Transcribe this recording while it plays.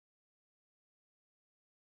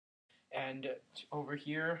And over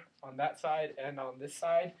here on that side and on this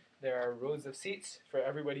side, there are rows of seats for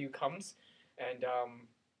everybody who comes. And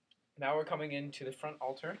now we're coming into the front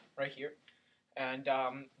altar right here. And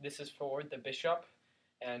this is for the bishop.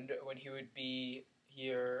 And when he would be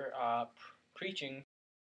here preaching,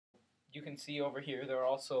 you can see over here there are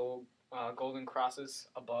also golden crosses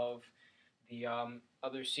above the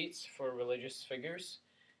other seats for religious figures.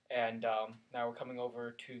 And now we're coming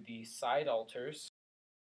over to the side altars.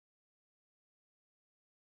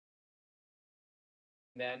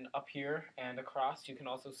 Then up here and across, you can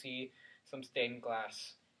also see some stained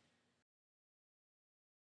glass.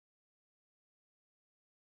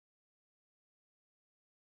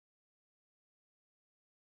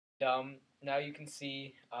 Now you can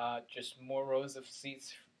see just more rows of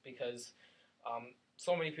seats because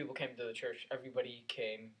so many people came to the church. Everybody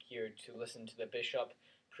came here to listen to the bishop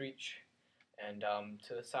preach. And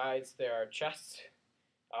to the sides, there are chests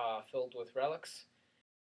filled with relics.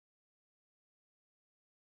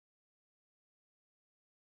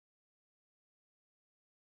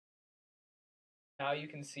 Now you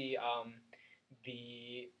can see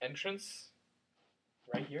the entrance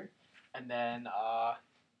right here. And then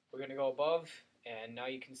we're going to go above, and now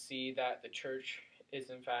you can see that the church is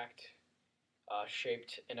in fact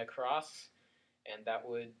shaped in a cross, and that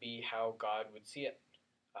would be how God would see it.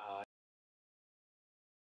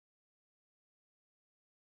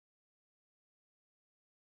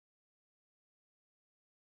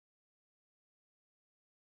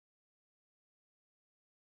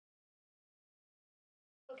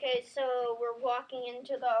 Okay, so we're walking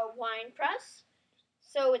into the wine press.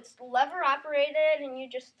 So it's lever operated, and you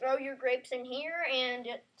just throw your grapes in here and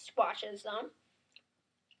it squashes them.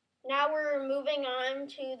 Now we're moving on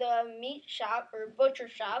to the meat shop or butcher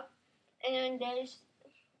shop, and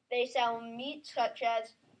they sell meat such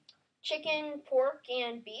as chicken, pork,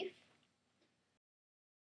 and beef.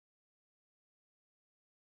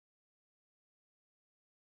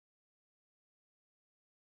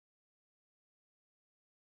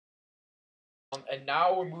 And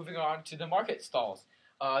now we're moving on to the market stalls.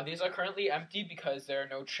 These are currently empty because there are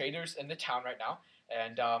no traders in the town right now.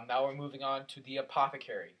 And now we're moving on to the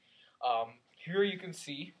apothecary. Here you can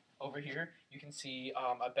see, over here, you can see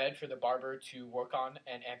a bed for the barber to work on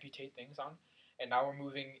and amputate things on. And now we're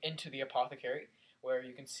moving into the apothecary, where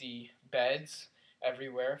you can see beds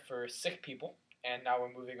everywhere for sick people. And now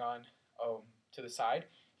we're moving on to the side.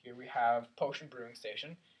 Here we have potion brewing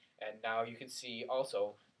station. And now you can see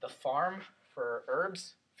also the farm for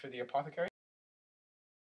herbs for the apothecary.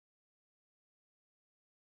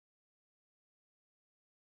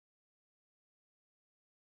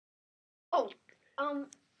 Oh,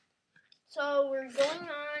 so we're going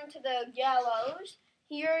on to the gallows.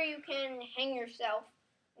 Here you can hang yourself.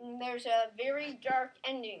 And there's a very dark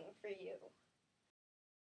ending for you.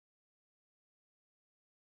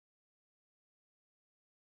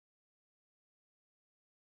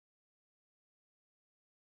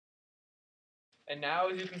 And now,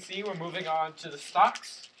 as you can see, we're moving on to the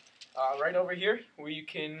stocks. Right over here, where you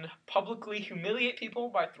can publicly humiliate people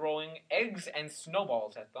by throwing eggs and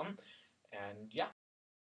snowballs at them. And yeah.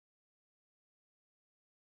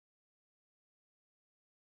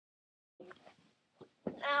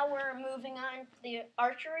 Now we're moving on to the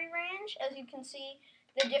archery range. As you can see,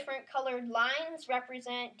 the different colored lines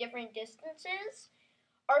represent different distances.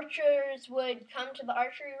 Archers would come to the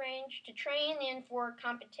archery range to train and for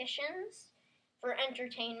competitions, for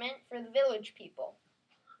entertainment, for the village people.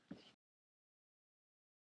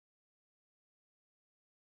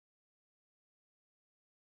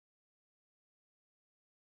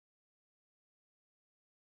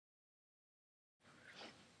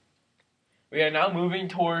 We are now moving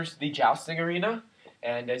towards the jousting arena.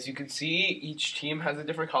 And as you can see, each team has a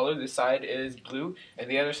different color. This side is blue, and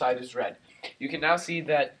the other side is red. You can now see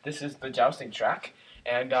that this is the jousting track.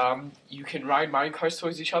 And you can ride minecarts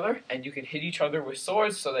towards each other, and you can hit each other with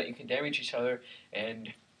swords so that you can damage each other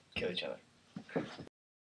and kill each other.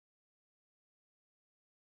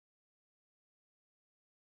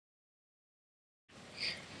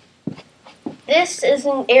 This is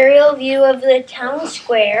an aerial view of the town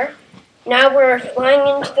square. Now we're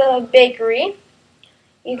flying into the bakery.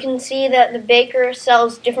 You can see that the baker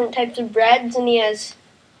sells different types of breads, and he has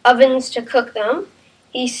ovens to cook them.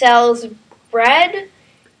 He sells bread,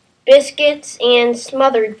 biscuits, and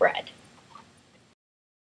smothered bread.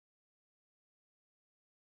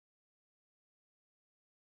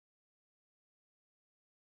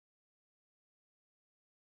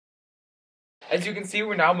 As you can see,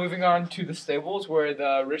 we're now moving on to the stables where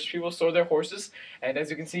the rich people store their horses. And as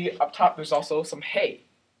you can see up top, there's also some hay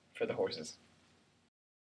for the horses.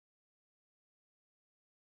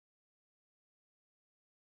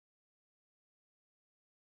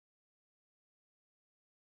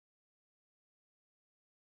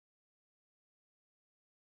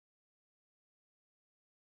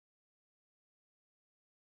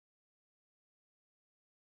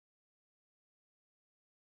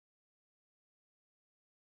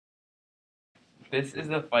 This is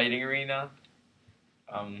the fighting arena.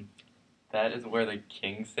 That is where the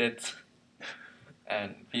king sits.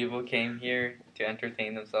 And people came here to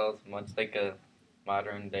entertain themselves, much like a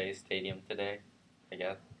modern day stadium today, I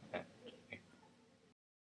guess.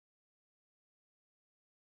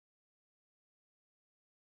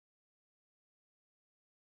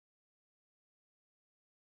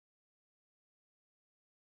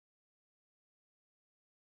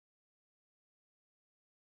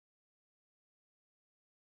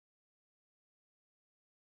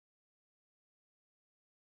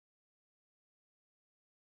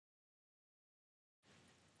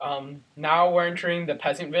 Now we're entering the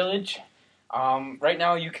peasant village. Right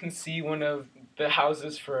now you can see one of the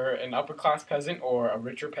houses for an upper class peasant or a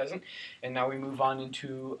richer peasant, and now we move on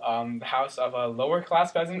into the house of a lower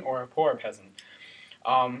class peasant or a poorer peasant.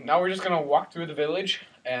 Now we're just gonna walk through the village,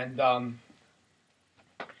 and as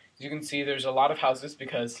you can see, there's a lot of houses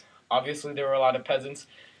because obviously there were a lot of peasants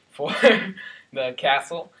for the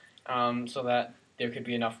castle, so that there could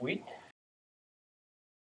be enough wheat.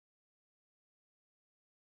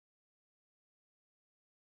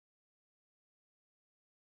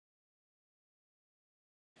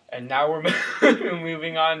 And now we're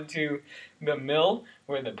moving on to the mill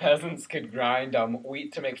where the peasants could grind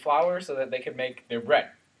wheat to make flour so that they could make their bread.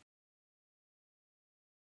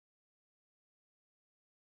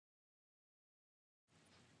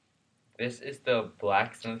 This is the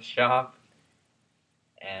blacksmith shop,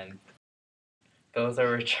 and those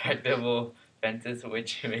are retractable fences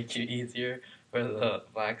which make it easier for the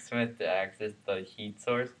blacksmith to access the heat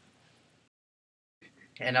source.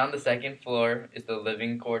 And on the second floor is the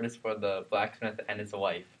living quarters for the blacksmith and his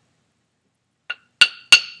wife.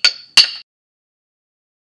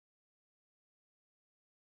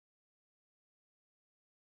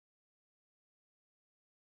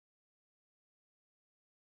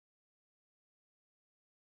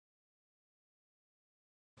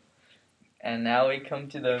 And now we come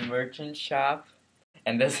to the merchant shop,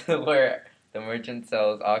 and this is where the merchant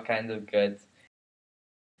sells all kinds of goods.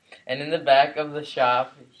 And in the back of the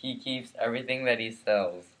shop, he keeps everything that he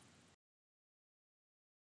sells.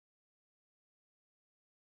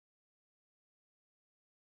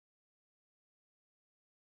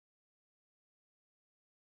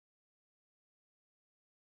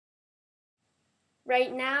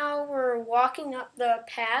 Right now, we're walking up the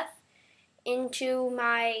path into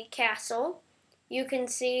my castle. You can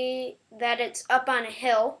see that it's up on a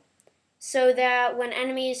hill, so that when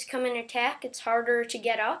enemies come and attack, it's harder to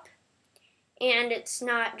get up, and it's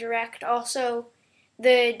not direct. Also,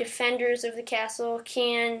 the defenders of the castle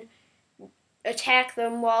can attack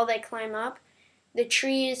them while they climb up. The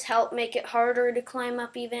trees help make it harder to climb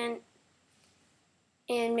up even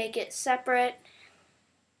and make it separate.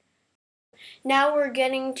 Now we're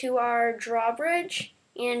getting to our drawbridge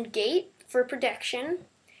and gate for protection.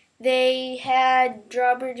 They had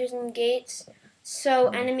drawbridges and gates so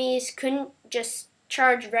enemies couldn't just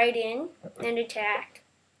charge right in and attack.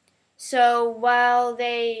 So while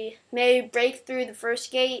they may break through the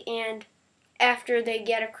first gate and after they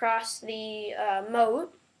get across the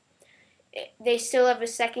moat, they still have a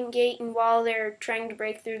second gate, and while they're trying to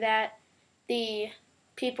break through that, the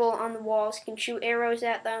people on the walls can shoot arrows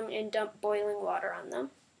at them and dump boiling water on them.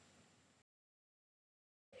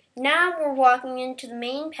 Now we're walking into the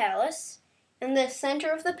main palace. In the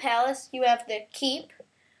center of the palace, you have the keep,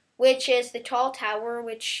 which is the tall tower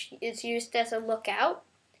which is used as a lookout.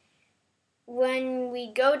 When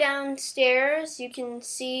we go downstairs, you can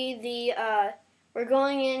see we're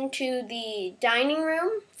going into the dining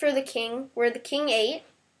room for the king, where the king ate.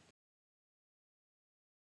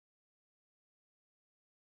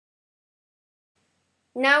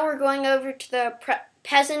 Now we're going over to the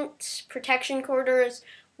peasants' protection quarters,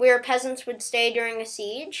 where peasants would stay during a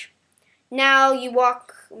siege. Now you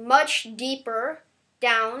walk much deeper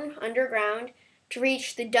down underground to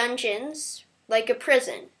reach the dungeons, like a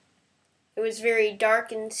prison. It was very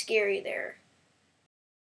dark and scary there.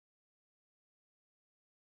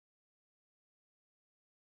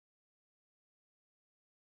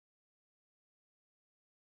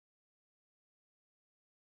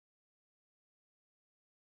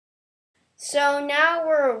 So now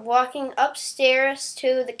we're walking upstairs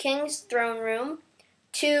to the king's throne room.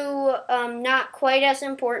 Two not quite as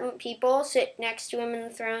important people sit next to him in the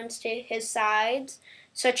thrones to his sides,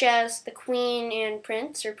 such as the queen and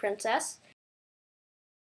prince or princess.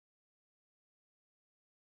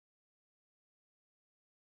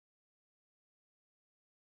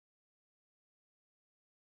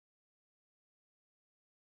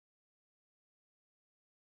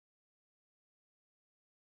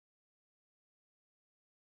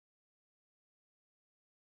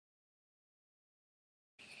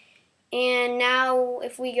 And now,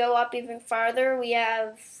 if we go up even farther, we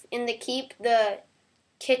have in the keep the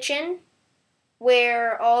kitchen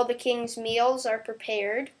where all the king's meals are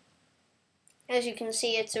prepared. As you can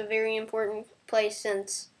see, it's a very important place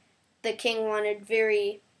since the king wanted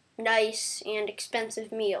very nice and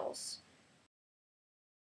expensive meals.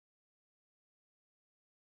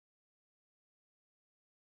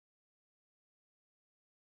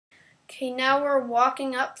 Okay, now we're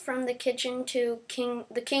walking up from the kitchen to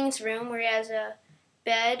the king's room, where he has a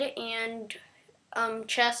bed and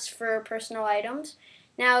chests for personal items.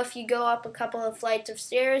 Now, if you go up a couple of flights of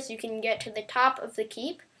stairs, you can get to the top of the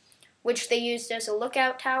keep, which they used as a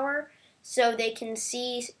lookout tower, so they can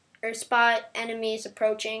see or spot enemies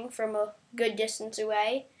approaching from a good distance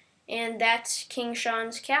away. And that's King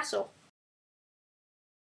Sean's castle.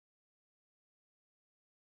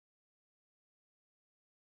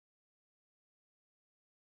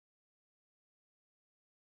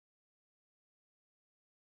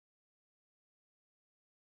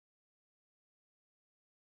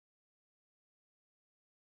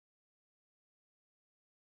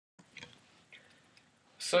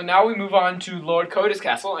 So now we move on to Lord Coda's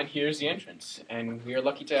castle, and here's the entrance. And we are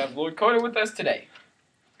lucky to have Lord Coda with us today.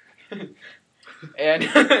 And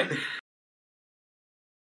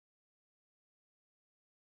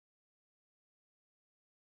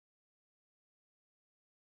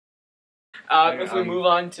if we move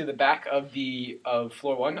on to the back of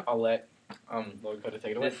floor 1, I'll let Lord Coda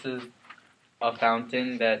take it away. This is a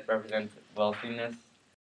fountain that represents wealthiness.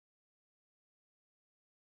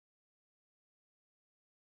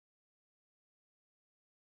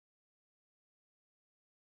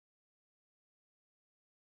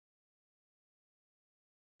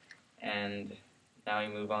 And now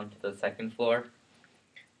we move on to the second floor.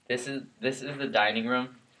 This is the dining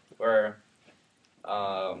room where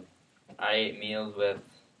I ate meals with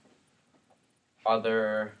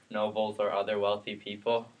other nobles or other wealthy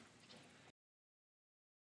people.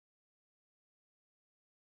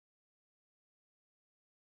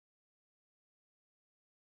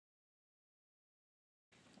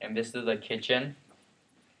 And this is the kitchen,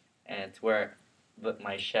 and it's where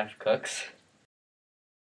my chef cooks.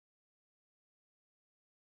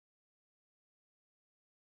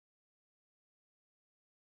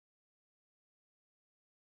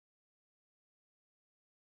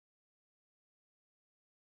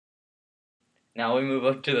 Now we move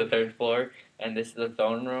up to the third floor, and this is the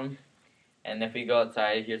throne room. And if we go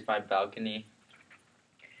outside, here's my balcony.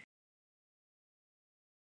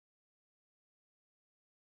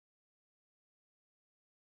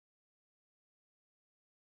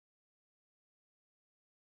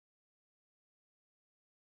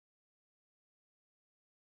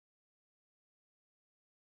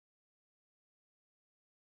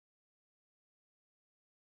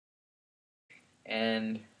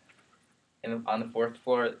 And on the fourth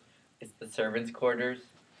floor is the servants' quarters.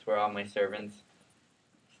 It's where all my servants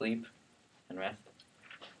sleep and rest.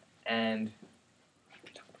 And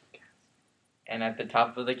at the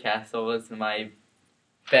top of the castle is my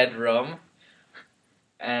bedroom,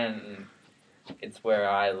 and it's where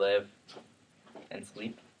I live and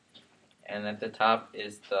sleep. And at the top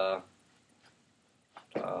is the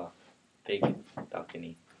big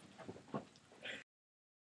balcony.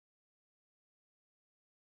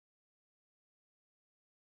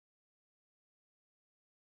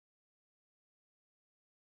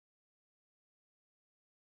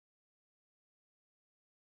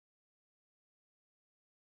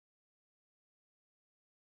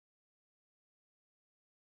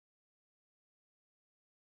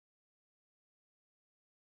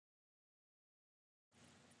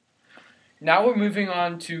 Now we're moving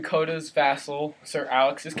on to Coda's vassal, Sir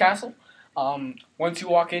Alex's castle. Once you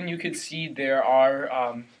walk in, you can see there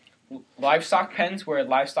are livestock pens where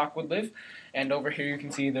livestock would live. And over here you can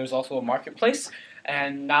see there's also a marketplace.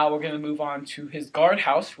 And now we're going to move on to his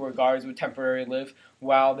guardhouse, where guards would temporarily live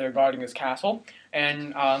while they're guarding his castle.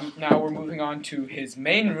 And now we're moving on to his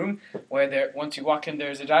main room, where once you walk in,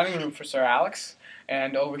 there's a dining room for Sir Alex.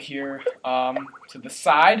 And over here to the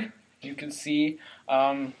side, you can see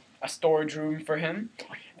a storage room for him.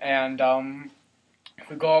 And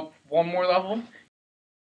if we go up one more level,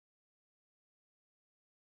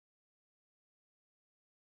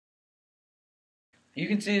 you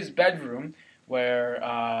can see his bedroom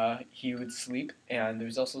where he would sleep, and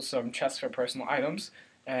there's also some chests for personal items,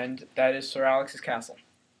 and that is Sir Alex's castle.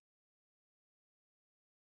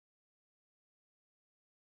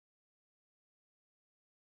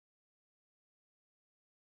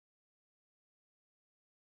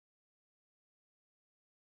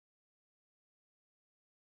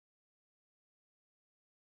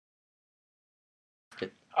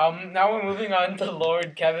 Now we're moving on to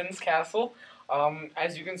Lord Kevin's castle.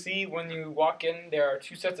 As you can see, when you walk in, there are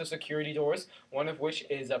two sets of security doors, one of which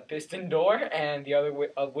is a piston door, and the other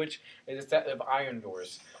of which is a set of iron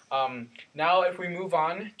doors. Now, if we move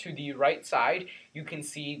on to the right side, you can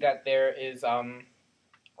see that there is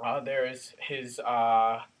his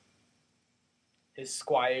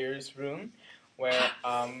squire's room, where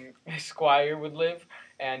his squire would live,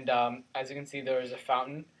 and as you can see, there is a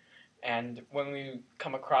fountain. And when we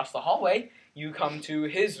come across the hallway, you come to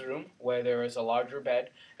his room where there is a larger bed,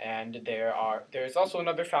 and there is also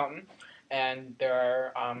another fountain, and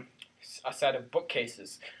there are a set of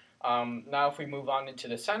bookcases. Now, if we move on into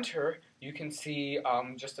the center, you can see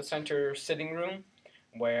just a center sitting room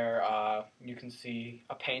where you can see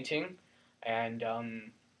a painting, and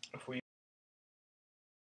if we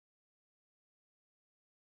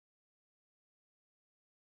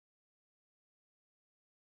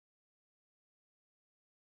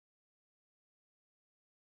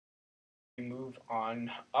move on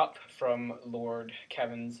up from Lord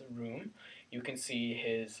Kevin's room, you can see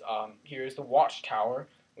his, here's the watchtower,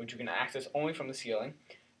 which you can access only from the ceiling,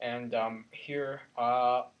 and here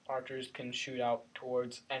archers can shoot out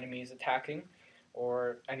towards enemies attacking,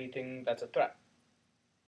 or anything that's a threat.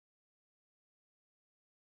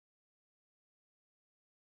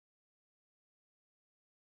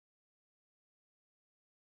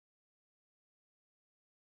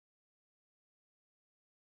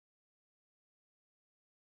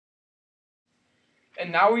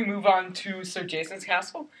 And now we move on to Sir Jason's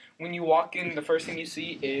castle. When you walk in, the first thing you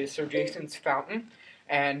see is Sir Jason's fountain,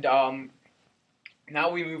 and now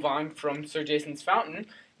we move on from Sir Jason's fountain.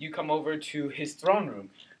 You come over to his throne room.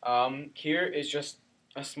 Here is just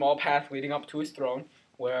a small path leading up to his throne,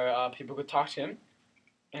 where people could talk to him.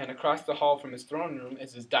 And across the hall from his throne room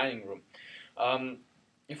is his dining room.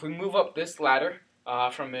 If we move up this ladder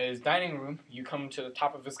from his dining room, you come to the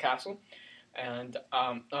top of his castle, and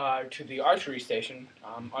to the archery station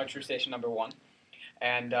number 1.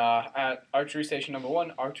 And at archery station number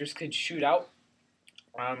 1, archers could shoot out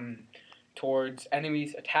towards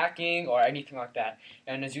enemies attacking or anything like that.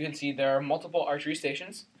 And as you can see, there are multiple archery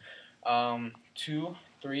stations, 2,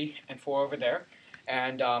 3, and 4 over there.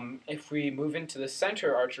 And if we move into the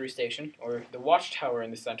center archery station, or the watchtower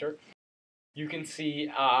in the center, you can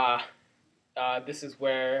see this is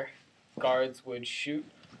where guards would shoot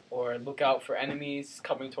or look out for enemies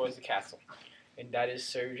coming towards the castle. And that is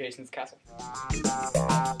Sir Jason's castle.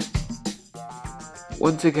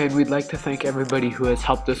 Once again, we'd like to thank everybody who has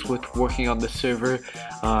helped us with working on the server,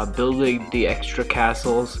 building the extra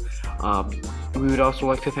castles. We would also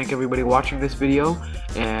like to thank everybody watching this video,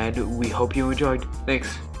 and we hope you enjoyed.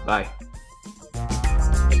 Thanks. Bye.